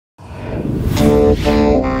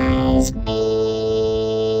Drupalize.Me.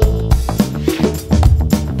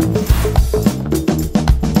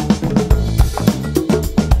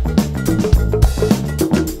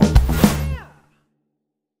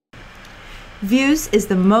 Views is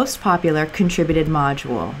the most popular contributed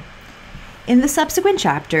module. In the subsequent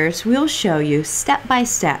chapters, we'll show you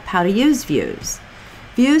step-by-step how to use Views.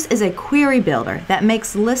 Views is a query builder that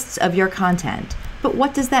makes lists of your content. But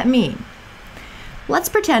what does that mean? Let's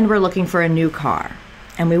pretend we're looking for a new car,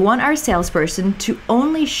 and we want our salesperson to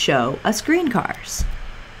only show us green cars.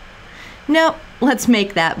 No, let's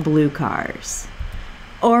make that blue cars.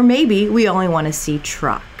 Or maybe we only want to see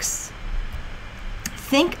trucks.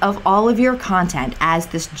 Think of all of your content as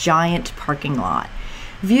this giant parking lot.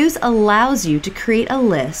 Views allows you to create a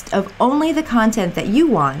list of only the content that you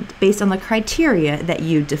want based on the criteria that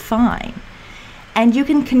you define. And you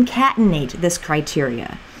can concatenate this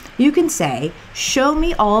criteria. You can say, show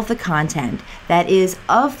me all of the content that is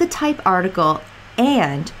of the type article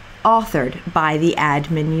and authored by the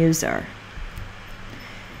admin user.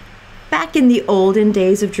 Back in the olden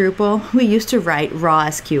days of Drupal, we used to write raw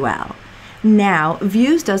SQL. Now,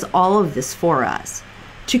 Views does all of this for us.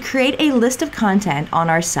 To create a list of content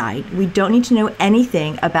on our site, we don't need to know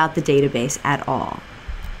anything about the database at all.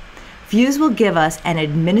 Views will give us an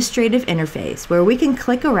administrative interface where we can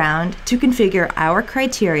click around to configure our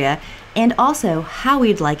criteria and also how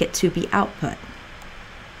we'd like it to be output.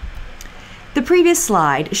 The previous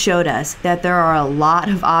slide showed us that there are a lot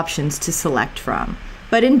of options to select from,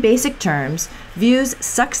 but in basic terms, Views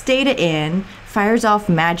sucks data in, fires off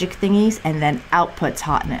magic thingies, and then outputs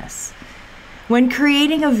hotness. When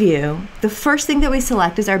creating a view, the first thing that we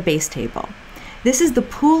select is our base table. This is the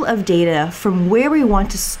pool of data from where we want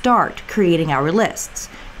to start creating our lists.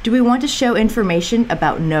 Do we want to show information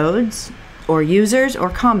about nodes, or users, or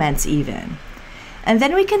comments even? And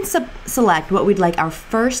then we can select what we'd like our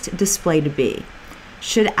first display to be.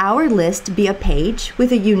 Should our list be a page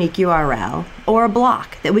with a unique URL, or a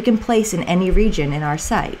block that we can place in any region in our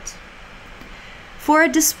site? For a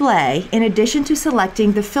display, in addition to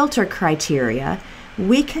selecting the filter criteria,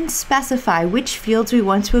 we can specify which fields we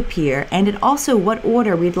want to appear and also what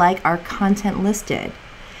order we'd like our content listed.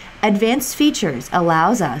 Advanced features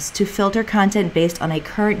allows us to filter content based on a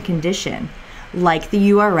current condition, like the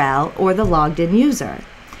URL or the logged in user.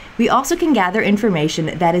 We also can gather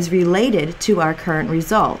information that is related to our current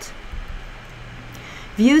result.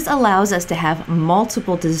 Views allows us to have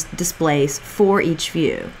multiple displays for each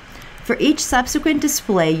view. For each subsequent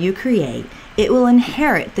display you create, it will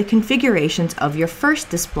inherit the configurations of your first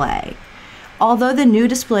display. Although the new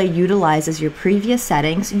display utilizes your previous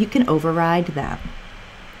settings, you can override them.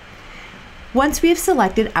 Once we have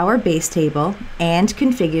selected our base table and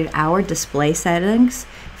configured our display settings,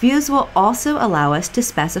 Views will also allow us to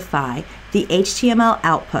specify the HTML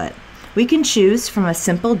output. We can choose from a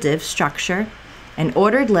simple div structure, an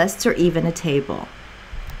ordered list, or even a table.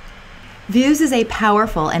 Views is a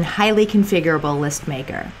powerful and highly configurable list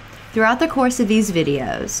maker. Throughout the course of these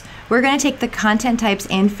videos, we're going to take the content types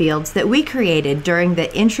and fields that we created during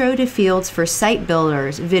the Intro to Fields for Site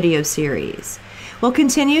Builders video series. We'll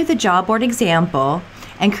continue the job board example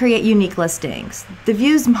and create unique listings. The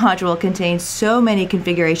Views module contains so many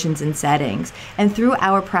configurations and settings, and through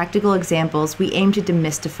our practical examples, we aim to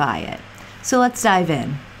demystify it. So let's dive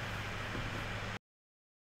in.